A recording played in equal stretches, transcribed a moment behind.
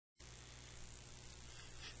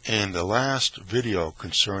In the last video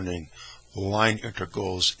concerning line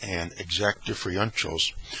integrals and exact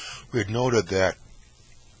differentials, we had noted that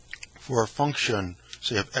for a function,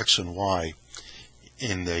 say of x and y,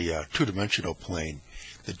 in the two-dimensional plane,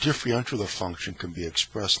 the differential of the function can be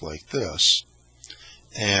expressed like this.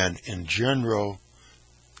 And in general,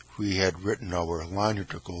 we had written our line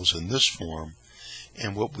integrals in this form.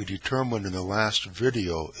 And what we determined in the last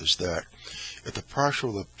video is that if the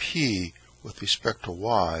partial of p with respect to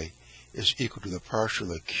y is equal to the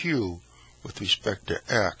partial of q with respect to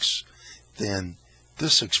x, then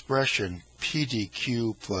this expression p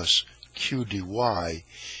dq plus q dy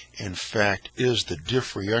in fact is the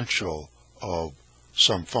differential of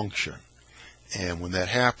some function. And when that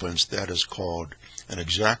happens, that is called an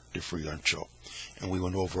exact differential. And we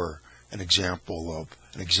went over an example of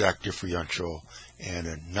an exact differential and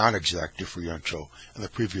a non-exact differential in the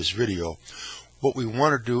previous video. What we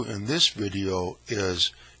want to do in this video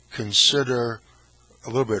is consider a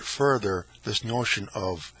little bit further this notion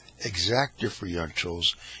of exact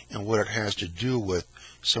differentials and what it has to do with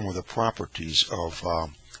some of the properties of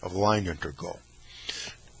line integral.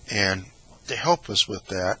 And to help us with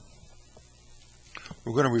that,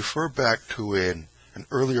 we're going to refer back to an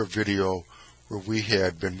earlier video where we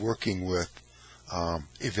had been working with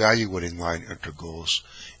evaluating line integrals,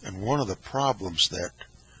 and one of the problems that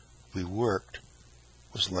we worked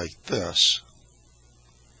was like this.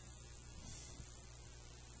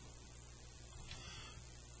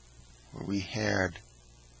 Where we had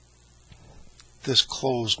this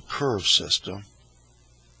closed curve system.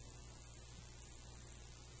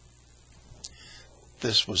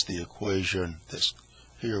 This was the equation. This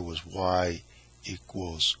here was y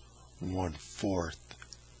equals 1/4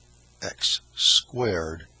 x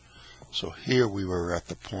squared. So here we were at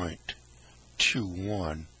the point 2,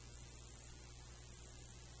 1.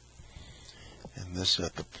 And this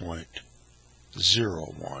at the point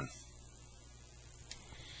 0, 1.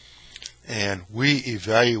 And we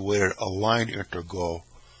evaluated a line integral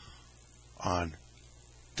on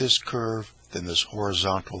this curve, then this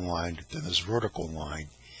horizontal line, then this vertical line.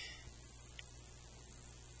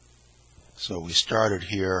 So we started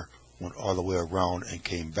here, went all the way around, and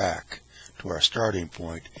came back to our starting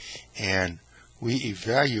point, and we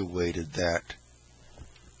evaluated that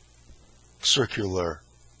circular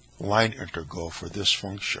line integral for this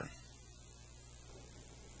function.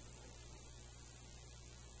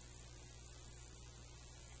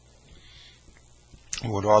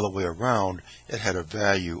 Went all the way around, it had a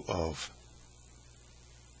value of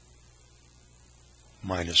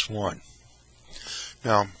 -1.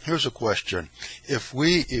 Now, here's a question. If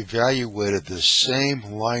we evaluated the same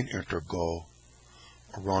line integral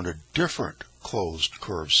around a different closed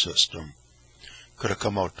curve system, could it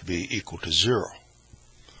come out to be equal to 0?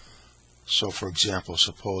 So, for example,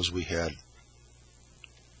 suppose we had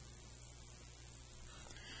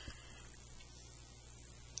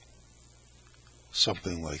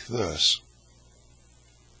something like this.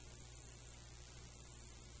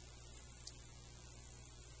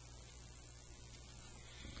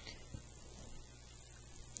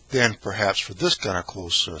 Then perhaps for this kind of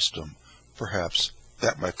closed system, perhaps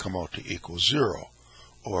that might come out to equal 0.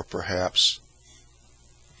 Or perhaps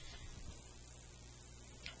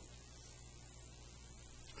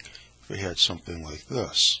if we had something like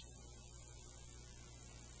this.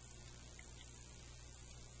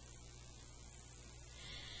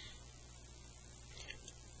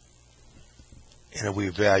 And if we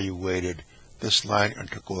evaluated this line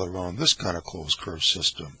integral around this kind of closed curve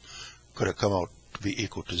system, could it come out to be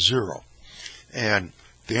equal to 0? And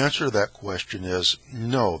the answer to that question is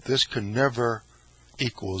no, this can never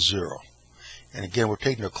equal 0. And again, we're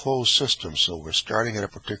taking a closed system, so we're starting at a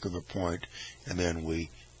particular point, and then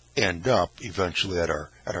we end up eventually at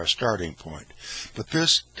our starting point. But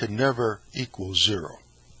this can never equal 0.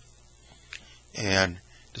 And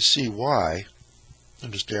to see why,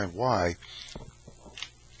 understand why,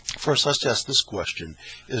 first let's ask this question.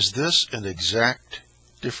 Is this an exact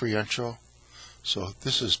differential? So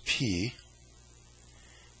this is p,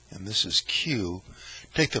 and this is q.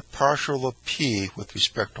 Take the partial of p with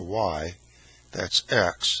respect to y, that's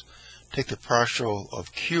x. Take the partial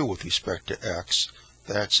of q with respect to x,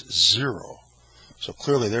 that's 0. So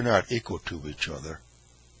clearly they're not equal to each other.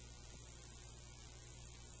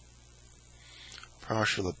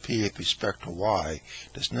 Partial of p with respect to y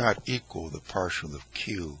does not equal the partial of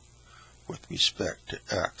q with respect to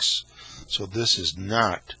x. So this is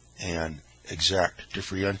not an exact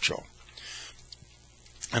differential.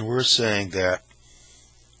 And we're saying that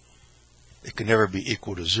it can never be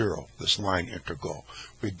equal to 0, this line integral,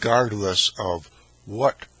 regardless of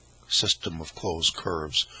what system of closed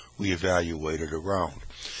curves we evaluated around.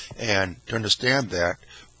 And to understand that,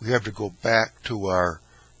 we have to go back to our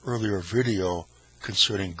earlier video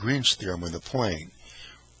concerning Green's theorem in the plane.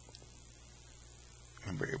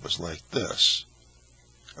 Remember, it was like this: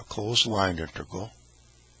 a closed line integral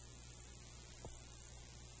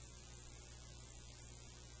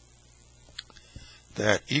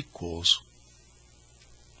that equals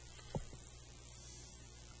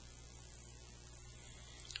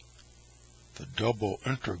the double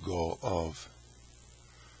integral of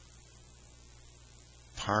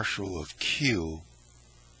partial of q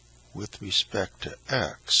with respect to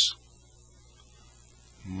x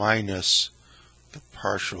minus the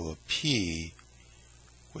partial of p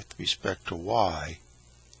with respect to y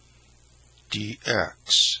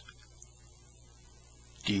dx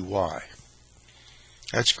dy.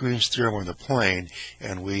 That's Green's theorem on the plane,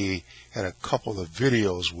 and we had a couple of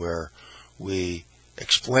videos where we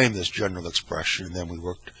explained this general expression, and then we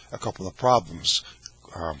worked a couple of problems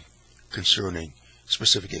concerning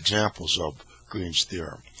specific examples of Green's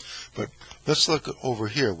theorem. But let's look over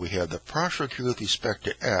here. We have the partial q with respect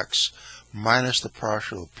to x minus the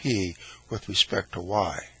partial of p with respect to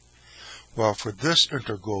y. Well, for this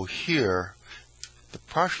integral here, the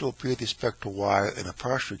partial of p with respect to y and the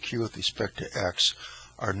partial q with respect to x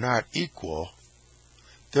are not equal.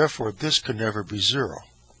 Therefore, this can never be 0.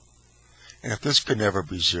 And if this can never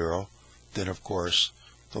be 0, then of course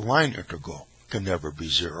the line integral can never be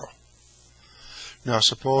 0. Now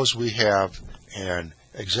suppose we have an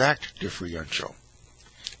exact differential.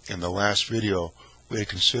 In the last video we had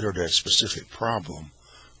considered a specific problem.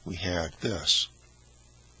 We had this.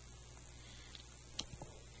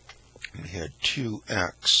 We had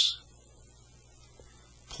 2x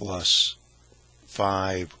plus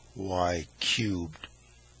 5y cubed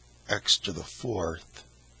x to the 4th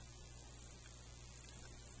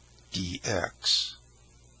dx.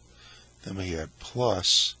 Then we had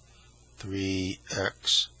plus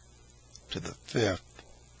 3x to the 5th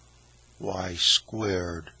y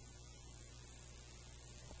squared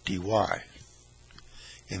dy.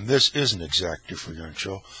 And this is an exact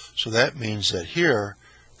differential, so that means that here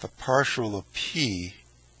the partial of p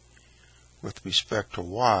with respect to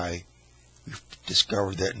y, we've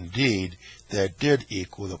discovered that indeed that did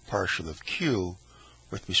equal the partial of q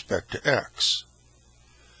with respect to x.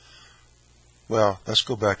 Well, let's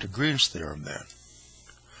go back to Green's theorem then.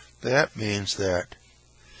 That means that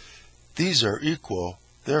these are equal,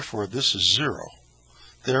 therefore this is 0.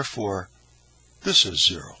 Therefore, this is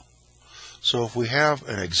 0. So if we have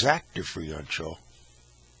an exact differential,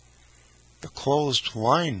 the closed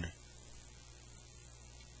line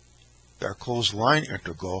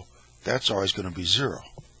integral, that's always going to be 0.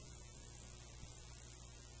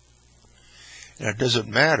 And it doesn't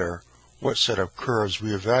matter what set of curves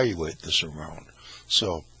we evaluate this around.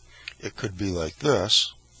 So it could be like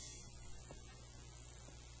this.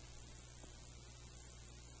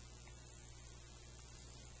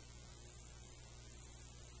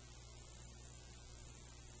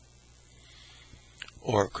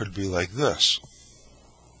 Or it could be like this.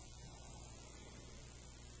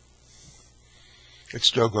 It's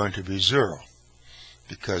still going to be 0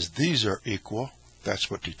 because these are equal. That's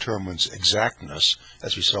what determines exactness,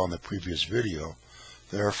 as we saw in the previous video.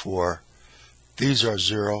 Therefore, these are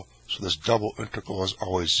 0, so this double integral is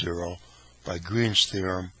always 0. By Green's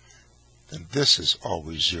theorem, then this is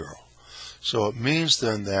always 0. So it means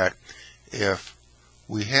then that if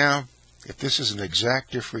this is an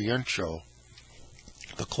exact differential,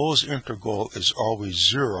 the closed integral is always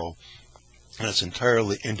 0, and it's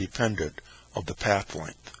entirely independent of the path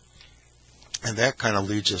length. And that kind of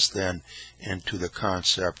leads us then into the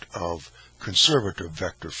concept of conservative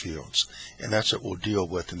vector fields, and that's what we'll deal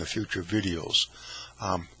with in the future videos.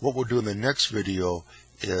 What we'll do in the next video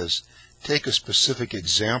is take a specific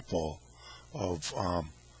example of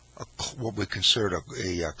what we consider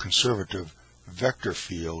a conservative vector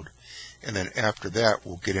field, and then after that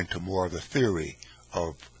we'll get into more of the theory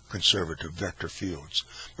of conservative vector fields.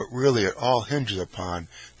 But really it all hinges upon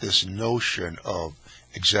this notion of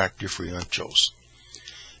exact differentials.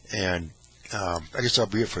 And I guess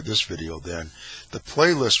that'll be it for this video then. The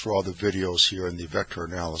playlist for all the videos here in the vector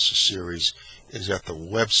analysis series is at the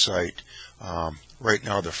website. Right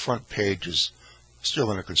now the front page is still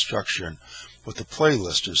under construction, but the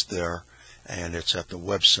playlist is there, and it's at the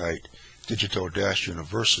website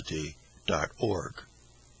digital-university.org.